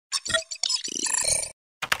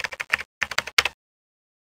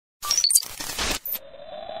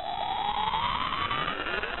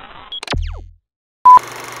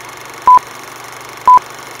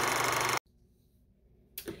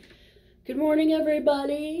morning,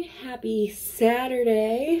 everybody. Happy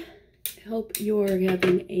Saturday. I hope you're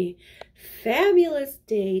having a fabulous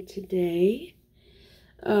day today.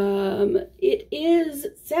 It is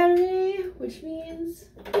Saturday, which means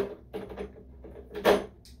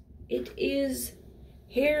it is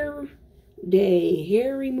hair day,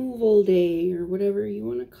 hair removal day, or whatever you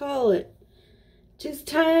want to call it. It's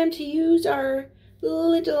time to use our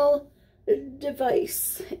little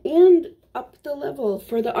device and up the level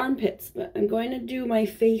for the armpits, but I'm going to do my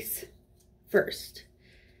face first.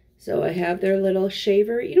 So I have their little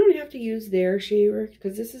shaver. You don't have to use their shaver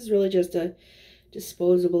because this is really just a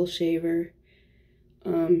disposable shaver.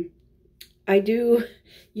 I do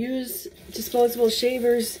use disposable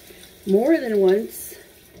shavers more than once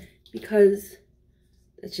because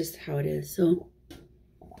that's just how it is. So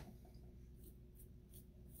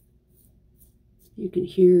you can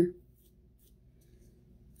hear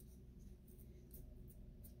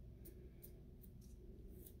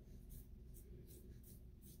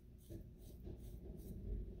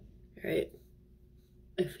all right.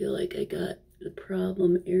 I feel like I got the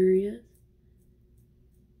problem areas.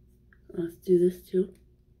 Let's do this too.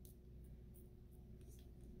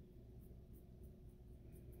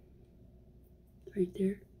 Right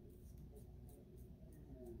there.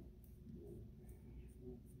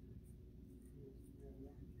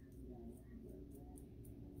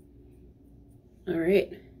 All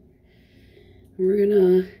right. We're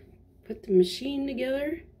gonna put the machine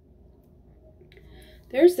together.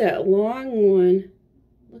 There's that long one.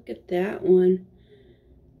 Look at that one.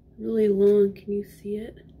 Really long. Can you see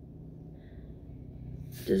it?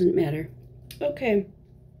 Doesn't matter. Okay.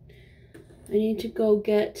 I need to go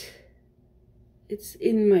get... It's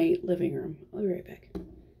in my living room. I'll be right back.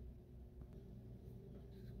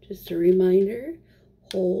 Just a reminder.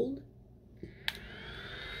 Hold.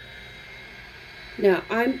 Now,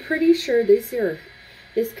 I'm pretty sure this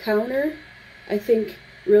counter, I think,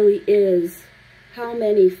 really is how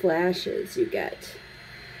many flashes you get.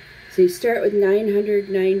 So you start with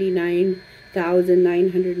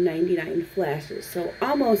 999,999 flashes, so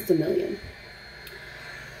almost a million.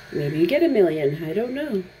 Maybe you get a million, I don't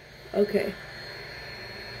know. Okay.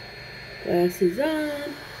 Glasses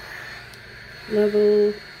on.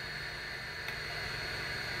 Level.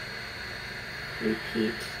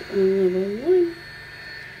 Repeat on level 1.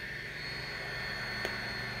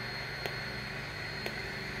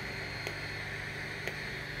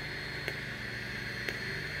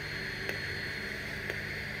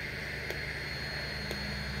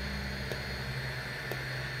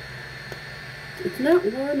 It's not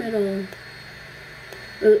warm at all.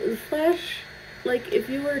 The flash, like if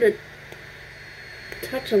you were to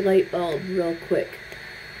touch a light bulb real quick,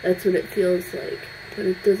 that's what it feels like, but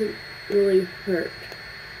it doesn't really hurt.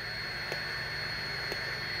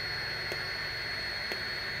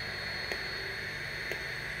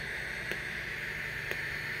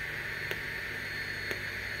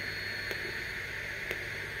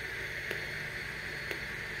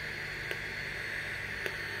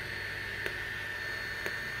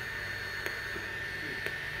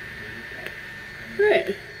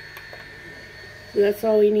 Right. So that's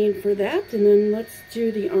all we need for that, and then let's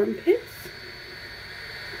do the armpits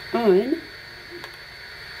on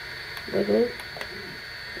level.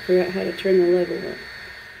 I forgot how to turn the level up.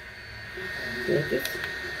 Like this.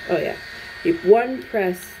 Oh yeah. You one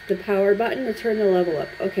press the power button to turn the level up.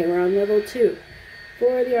 Okay, we're on level 2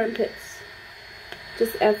 for the armpits.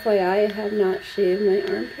 Just FYI, I have not shaved my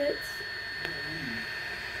armpits.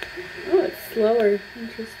 Oh, it's slower.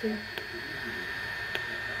 Interesting.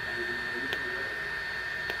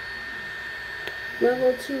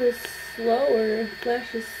 Level 2 is slower,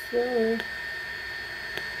 flash is slower.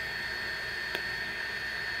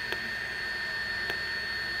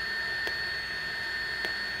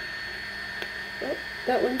 Oh,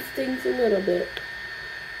 that one stings a little bit.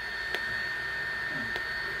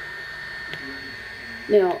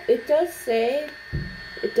 Now, it does say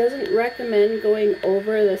it doesn't recommend going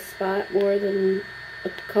over the spot more than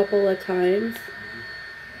a couple of times.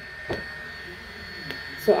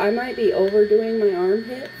 So I might be overdoing my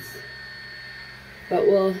armpits, but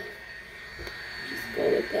we'll just go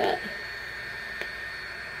with that.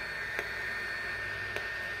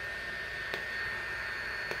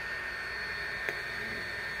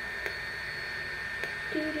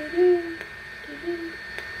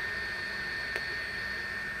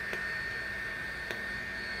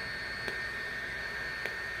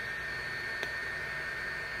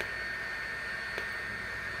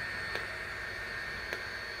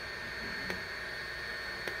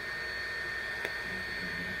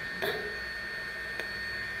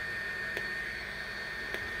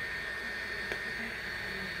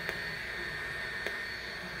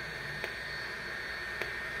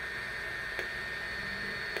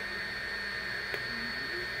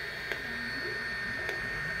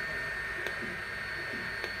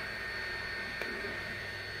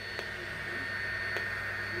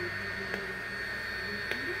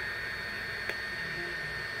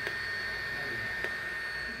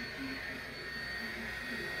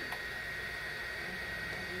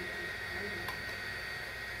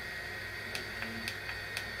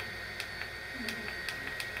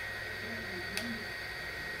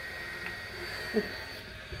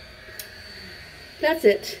 That's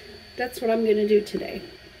it. That's what I'm gonna do today.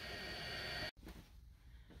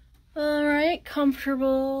 Alright,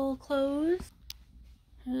 comfortable clothes.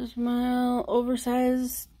 Here's my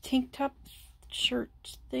oversized tank top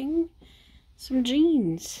shirt thing. Some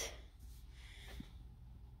jeans.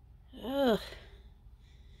 Ugh.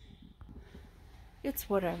 It's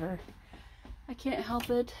whatever. I can't help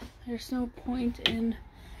it. There's no point in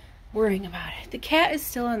worrying about it. The cat is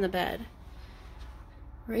still on the bed.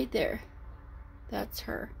 Right there. That's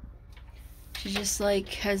her. She just like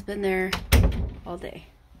has been there all day.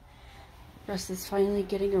 Russ is finally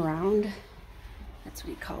getting around. That's what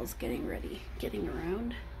he calls getting ready. Getting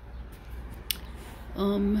around.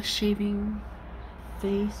 Shaving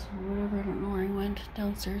face or whatever. I don't know where he went.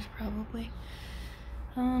 Downstairs probably.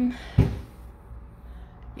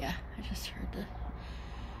 Yeah, I just heard the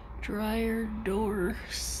dryer door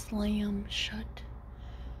slam shut.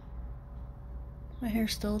 My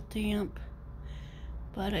hair's still damp,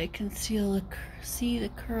 but I can see the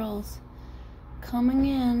curls coming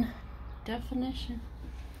in. Definition.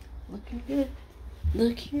 Looking good.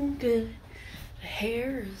 Looking good. The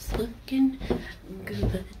hair is looking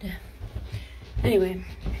good. Anyway,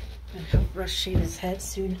 I'll help Russ shave his head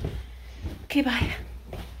soon. Okay, bye.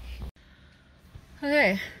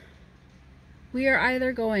 Okay. We are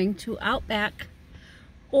either going to Outback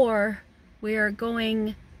or we are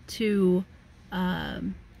going to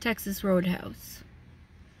Texas Roadhouse.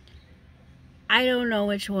 I don't know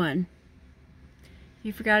which one.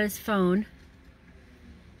 He forgot his phone.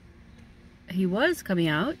 He was coming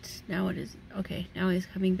out. Now it is. Okay, now he's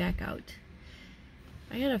coming back out.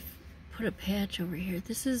 I gotta put a patch over here.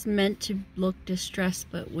 This is meant to look distressed,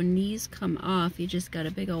 but when these come off, you just got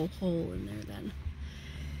a big old hole in there then.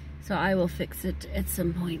 So I will fix it at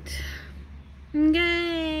some point.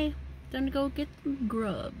 Okay, time to go get some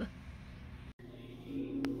grub.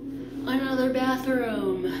 Another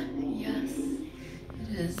bathroom. Yes,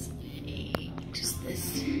 it is just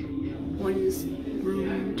this one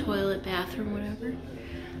room, toilet, bathroom, whatever.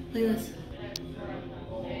 Look at this.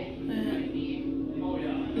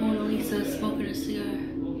 Mona Lisa smoking a cigar.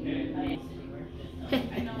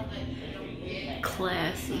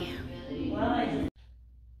 Classy.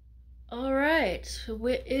 Alright, so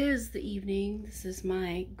it is the evening. This is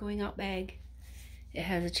my going out bag. It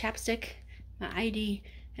has a chapstick, my ID,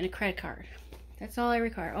 and a credit card. That's all I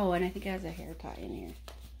require. Oh, and I think it has a hair tie in here.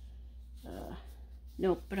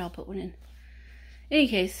 Nope, but I'll put one in. In any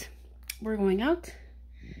case, we're going out.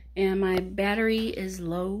 And my battery is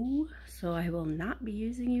low, so I will not be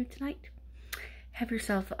using you tonight. Have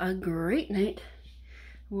yourself a great night.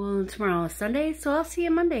 Well, tomorrow is Sunday, so I'll see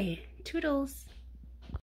you Monday. Toodles.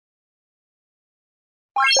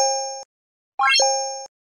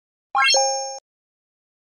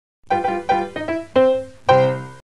 Thank you.